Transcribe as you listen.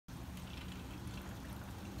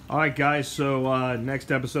Alright guys, so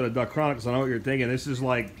next episode of Duck Chronicles, I know what you're thinking. This is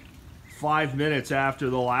like 5 minutes after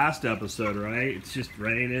the last episode, right? It's just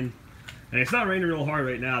raining. And it's not raining real hard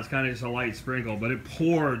right now, it's kind of just a light sprinkle, but it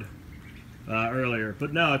poured earlier.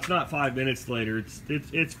 But no, it's not 5 minutes later,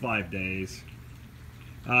 it's 5 days.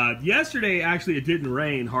 Yesterday, actually, it didn't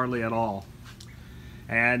rain hardly at all.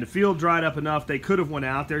 And the field dried up enough, they could have went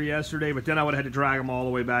out there yesterday, but then I would have had to drag them all the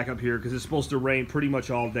way back up here because it's supposed to rain pretty much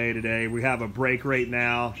all day today. We have a break right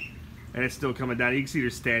now, and it's still coming down. You can see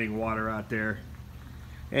there's standing water out there,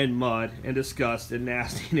 and mud, and disgust, and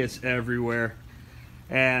nastiness everywhere.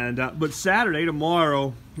 And but Saturday,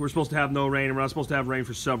 tomorrow, we're supposed to have no rain, and we're not supposed to have rain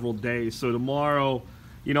for several days. So tomorrow,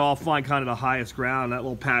 you know, I'll find kind of the highest ground. That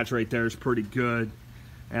little patch right there is pretty good.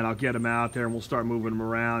 And I'll get them out there and we'll start moving them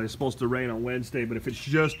around. It's supposed to rain on Wednesday, but if it's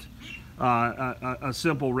just a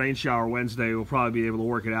simple rain shower Wednesday, we'll probably be able to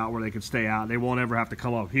work it out where they can stay out. They won't ever have to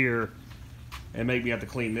come up here and make me have to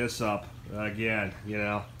clean this up again, you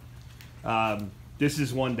know. This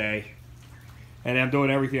is one day, and I'm doing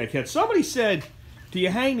everything I can. Somebody said, do you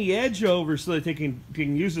hang the edge over so that they can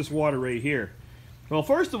use this water right here? Well,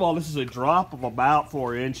 first of all, this is a drop of about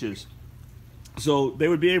 4 inches. So they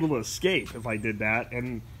would be able to escape if I did that.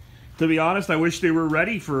 And to be honest, I wish they were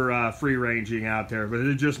ready for free ranging out there, but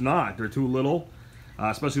they're just not. They're too little,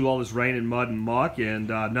 especially with all this rain and mud and muck, and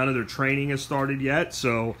none of their training has started yet.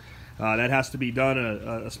 So that has to be done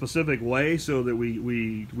a specific way so that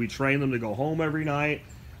we train them to go home every night.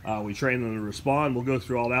 We train them to respond. We'll go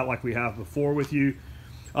through all that like we have before with you.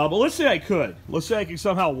 But let's say I could. Let's say I could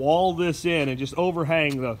somehow wall this in and just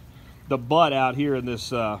overhang the butt out here in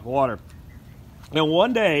this water. And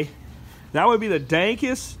one day, that would be the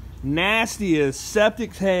dankest, nastiest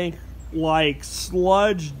septic tank, like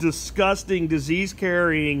sludge, disgusting,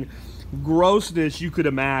 disease-carrying grossness you could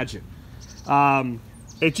imagine.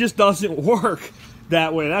 It just doesn't work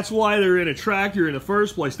that way. That's why they're in a tractor in the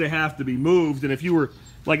first place. They have to be moved. And if you were,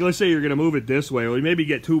 like, let's say you're going to move it this way, well, you maybe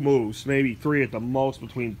get 2 moves, maybe 3 at the most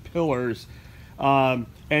between pillars. And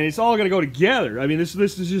it's all going to go together. I mean, this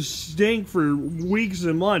is just stink for weeks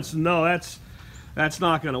and months. No, that's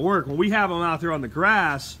not going to work. When we have them out there on the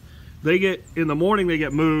grass, in the morning they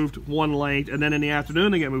get moved 1 length, and then in the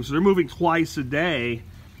afternoon they get moved. So they're moving twice a day,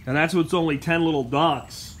 and that's what's only 10 little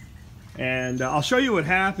ducks. And I'll show you what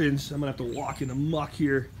happens. I'm going to have to walk in the muck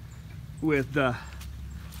here with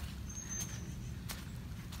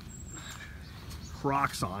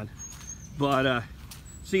Crocs on. But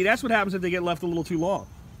see, that's what happens if they get left a little too long.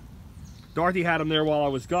 Dorothy had them there while I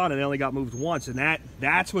was gone, and they only got moved once, and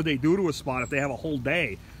that's what they do to a spot if they have a whole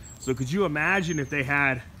day. So could you imagine if they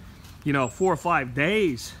had, you know, 4 or 5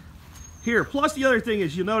 days here? Plus the other thing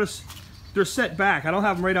is, you notice they're set back. I don't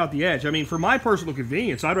have them right out the edge. I mean, for my personal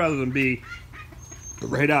convenience, I'd rather them be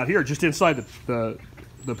right out here, just inside the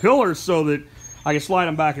pillars, so that I can slide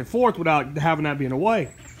them back and forth without having that being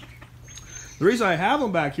away. The reason I have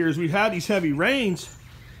them back here is we've had these heavy rains,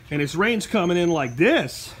 and it's rains coming in like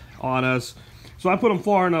this on us, so I put them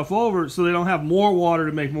far enough over so they don't have more water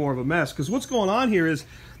to make more of a mess. Because what's going on here is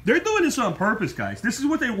they're doing this on purpose, guys. This is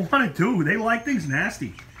what they want to do. They like things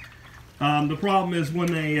nasty. The problem is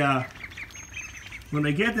when they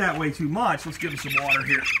get that way too much. Let's give them some water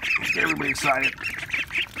here. Let's get everybody excited.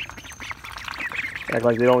 Act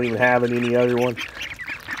like they don't even have any other one.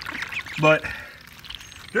 But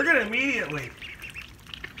they're going to immediately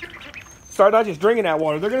start not just drinking that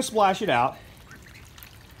water. They're going to splash it out.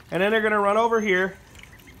 And then they're going to run over here,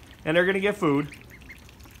 and they're going to get food.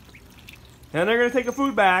 And they're going to take the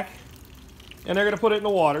food back, and they're going to put it in the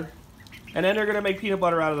water. And then they're going to make peanut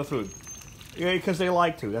butter out of the food. Because they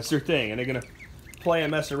like to. That's their thing. And they're going to play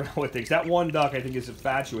and mess around with things. That one duck, I think, is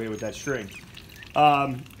infatuated with that string.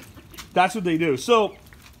 That's what they do. So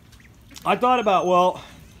I thought about, well,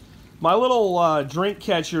 my little drink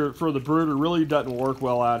catcher for the brooder really doesn't work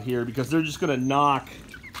well out here because they're just going to knock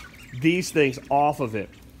these things off of it.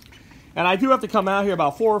 And I do have to come out here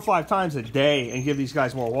about 4 or 5 times a day and give these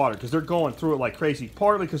guys more water because they're going through it like crazy.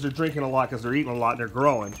 Partly because they're drinking a lot, because they're eating a lot, and they're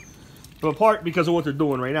growing. But part because of what they're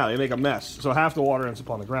doing right now. They make a mess. So half the water ends up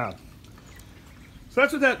on the ground. So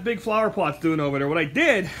that's what that big flower pot's doing over there. What I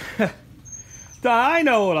did, I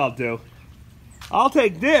know what I'll do. I'll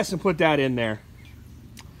take this and put that in there.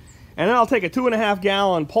 And then I'll take a 2.5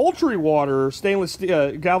 gallon poultry water, stainless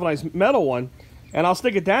steel, galvanized metal one, and I'll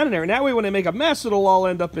stick it down in there, and that way when they make a mess, it'll all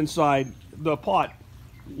end up inside the pot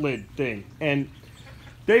lid thing. And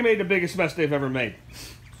they made the biggest mess they've ever made.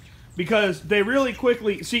 Because they really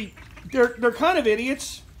quickly, see, they're kind of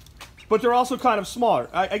idiots, but they're also kind of smart.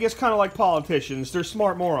 I guess kind of like politicians. They're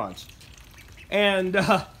smart morons. And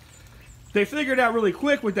they figured out really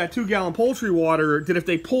quick with that 2-gallon poultry water that if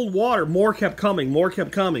they pulled water, more kept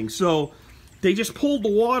coming. So they just pulled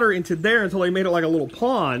the water into there until they made it like a little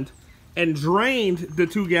pond and drained the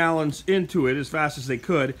 2 gallons into it as fast as they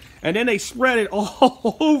could. And then they spread it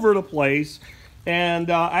all over the place. And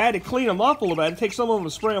I had to clean them up a little bit. I had to take some of them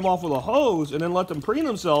and spray them off with a hose and then let them preen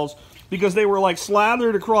themselves because they were like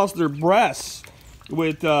slathered across their breasts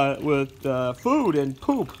with food and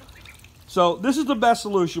poop. So this is the best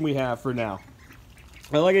solution we have for now.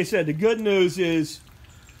 And like I said, the good news is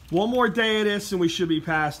one more day of this and we should be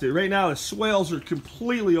past it. Right now the swales are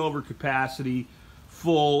completely over capacity,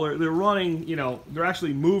 full. They're running, you know, they're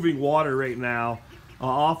actually moving water right now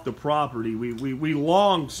off the property. We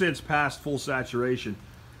long since passed full saturation.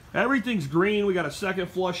 Everything's green. We got a second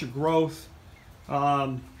flush of growth.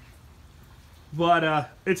 But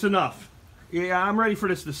it's enough. Yeah, I'm ready for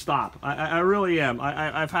this to stop. I really am.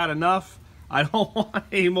 I've had enough. I don't want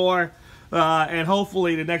any more. And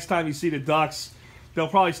hopefully the next time you see the ducks, they'll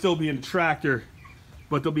probably still be in the tractor,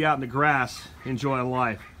 but they'll be out in the grass enjoying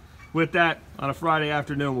life. With that, on a Friday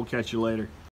afternoon, we'll catch you later.